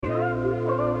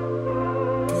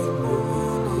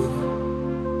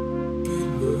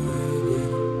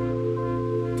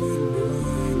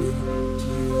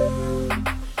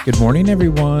Good morning,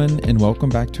 everyone, and welcome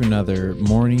back to another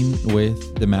Morning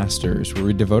with the Masters, where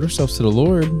we devote ourselves to the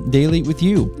Lord daily with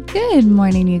you. Good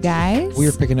morning, you guys. We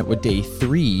are picking up with day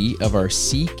 3 of our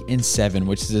Seek in 7,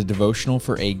 which is a devotional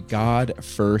for a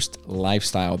God-first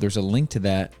lifestyle. There's a link to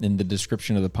that in the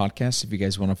description of the podcast if you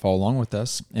guys want to follow along with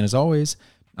us. And as always,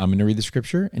 I'm going to read the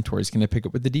scripture, and Tori's going to pick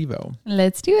up with the Devo.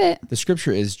 Let's do it. The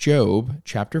scripture is Job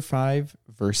chapter 5,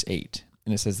 verse 8,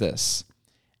 and it says this: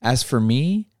 "As for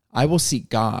me, I will seek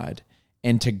God,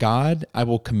 and to God I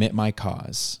will commit my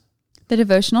cause." The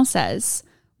devotional says,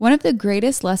 one of the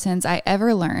greatest lessons I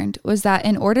ever learned was that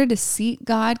in order to seek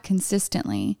God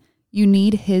consistently, you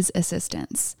need His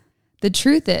assistance. The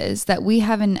truth is that we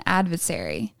have an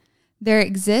adversary. There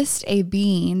exists a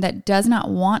being that does not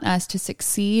want us to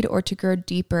succeed or to grow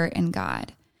deeper in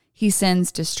God. He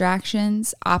sends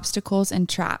distractions, obstacles, and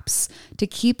traps to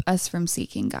keep us from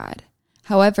seeking God.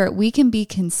 However, we can be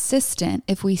consistent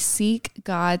if we seek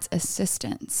God's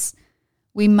assistance.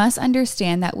 We must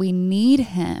understand that we need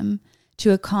Him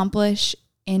to accomplish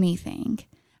anything.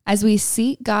 As we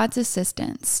seek God's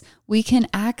assistance, we can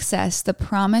access the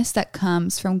promise that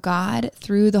comes from God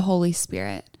through the Holy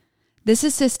Spirit. This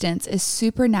assistance is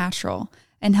supernatural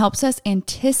and helps us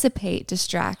anticipate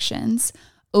distractions,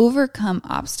 overcome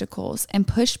obstacles, and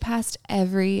push past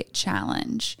every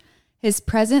challenge. His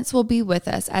presence will be with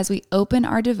us as we open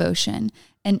our devotion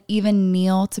and even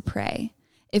kneel to pray.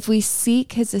 If we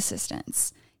seek His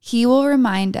assistance, He will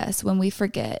remind us when we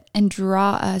forget and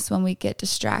draw us when we get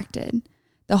distracted.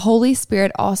 The Holy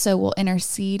Spirit also will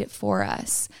intercede for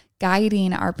us,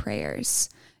 guiding our prayers.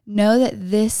 Know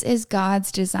that this is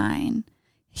God's design.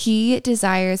 He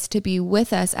desires to be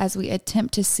with us as we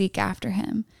attempt to seek after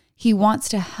Him. He wants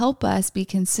to help us be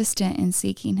consistent in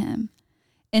seeking Him.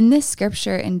 In this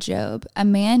scripture in Job, a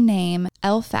man named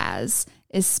Eliphaz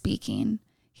is speaking.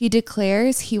 He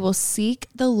declares he will seek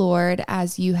the Lord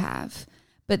as you have.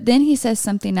 But then he says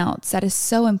something else that is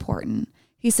so important.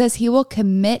 He says he will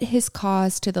commit his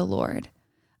cause to the Lord.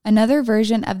 Another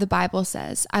version of the Bible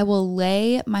says, I will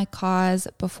lay my cause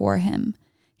before Him.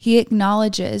 He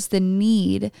acknowledges the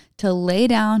need to lay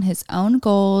down his own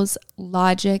goals,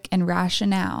 logic, and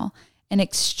rationale in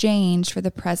exchange for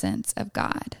the presence of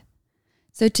God.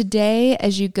 So today,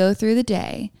 as you go through the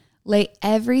day, lay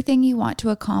everything you want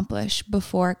to accomplish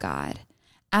before God.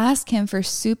 Ask Him for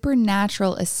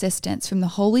supernatural assistance from the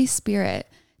Holy Spirit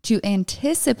to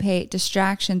anticipate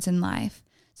distractions in life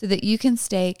so that you can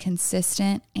stay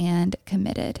consistent and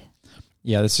committed.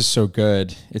 Yeah, this is so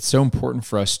good. It's so important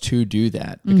for us to do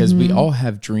that because we all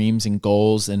have dreams and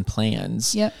goals and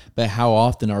plans. Yep. But how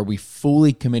often are we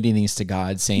fully committing these to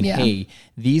God, saying, hey,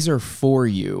 these are for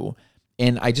you?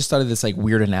 And I just thought of this like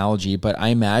weird analogy, but I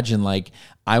imagine like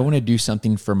I want to do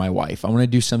something for my wife. I want to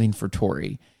do something for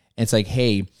Tori. And it's like,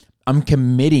 hey, I'm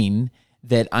committing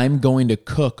that I'm going to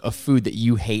cook a food that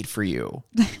you hate for you.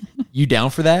 You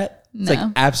down for that? It's No.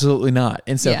 like, absolutely not.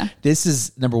 And so this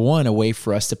is, number one, a way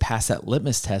for us to pass that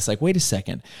litmus test. Like, wait a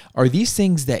second. Are these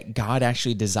things that God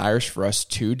actually desires for us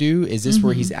to do? Is this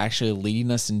where He's actually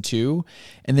leading us into?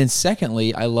 And then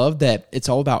secondly, I love that it's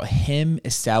all about Him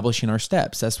establishing our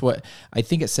steps. That's what I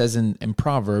think it says in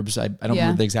Proverbs. I don't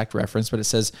remember the exact reference, but it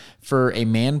says, for a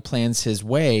man plans his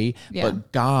way,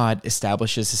 but God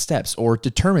establishes his steps or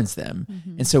determines them.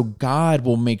 And so God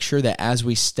will make sure that as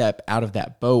we step out of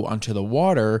that boat onto the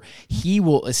water, He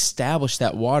will establish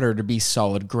that water to be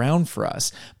solid ground for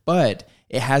us. But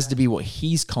it has to be what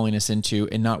He's calling us into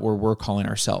and not where we're calling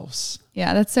ourselves.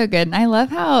 Yeah, that's so good. And I love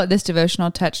how this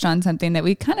devotional touched on something that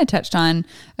we kind of touched on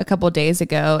a couple of days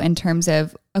ago in terms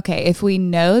of, okay, if we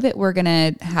know that we're going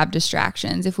to have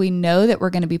distractions, if we know that we're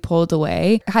going to be pulled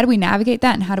away, how do we navigate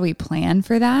that and how do we plan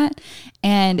for that?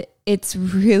 And it's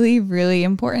really, really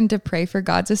important to pray for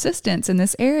God's assistance in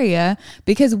this area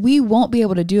because we won't be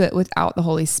able to do it without the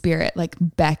Holy Spirit, like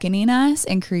beckoning us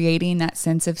and creating that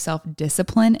sense of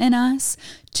self-discipline in us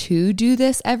to do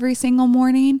this every single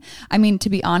morning. I mean, to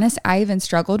be honest, I even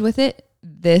struggled with it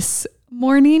this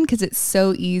morning because it's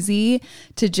so easy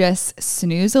to just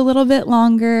snooze a little bit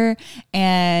longer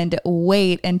and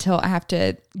wait until I have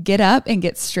to get up and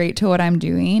get straight to what I'm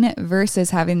doing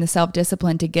versus having the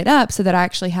self-discipline to get up so that I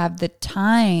actually have the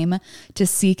time to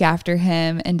seek after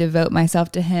Him and devote myself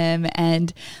to Him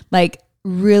and like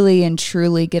really and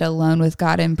truly get alone with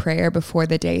God in prayer before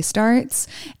the day starts.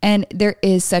 And there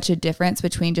is such a difference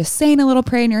between just saying a little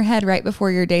prayer in your head right before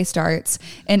your day starts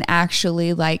and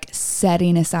actually like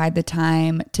setting aside the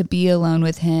time to be alone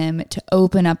with Him, to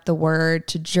open up the Word,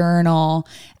 to journal,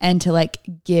 and to like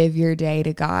give your day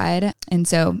to God. And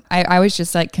so I was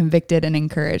just like convicted and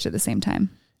encouraged at the same time.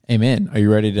 Amen. Are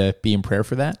you ready to be in prayer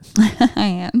for that?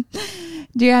 I am.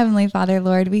 Dear Heavenly Father,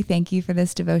 Lord, we thank you for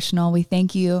this devotional. We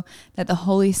thank you that the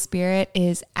Holy Spirit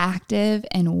is active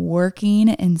and working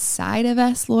inside of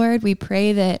us, Lord. We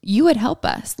pray that you would help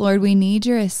us. Lord, we need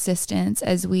your assistance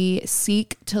as we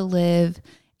seek to live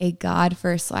a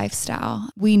God-first lifestyle.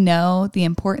 We know the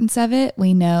importance of it.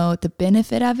 We know the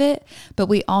benefit of it, but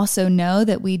we also know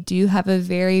that we do have a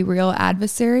very real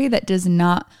adversary that does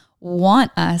not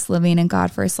want us living a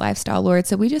God-first lifestyle, Lord.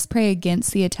 So we just pray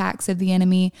against the attacks of the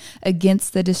enemy,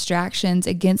 against the distractions,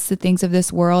 against the things of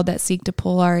this world that seek to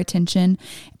pull our attention.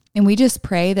 And we just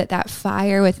pray that that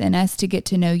fire within us to get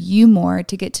to know you more,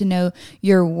 to get to know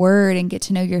your word and get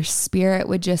to know your spirit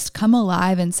would just come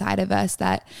alive inside of us,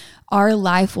 that our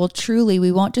life will truly,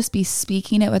 we won't just be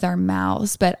speaking it with our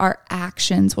mouths, but our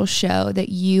actions will show that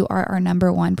you are our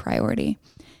number one priority.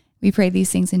 We pray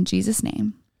these things in Jesus'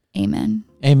 name. Amen.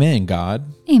 Amen, God.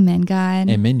 Amen, God.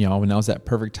 Amen, y'all. Now's that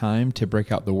perfect time to break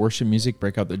out the worship music,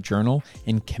 break out the journal,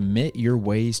 and commit your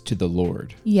ways to the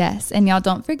Lord. Yes, and y'all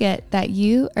don't forget that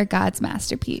you are God's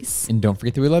masterpiece. And don't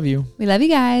forget that we love you. We love you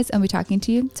guys, and we'll be talking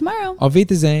to you tomorrow. Auf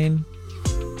Wiedersehen.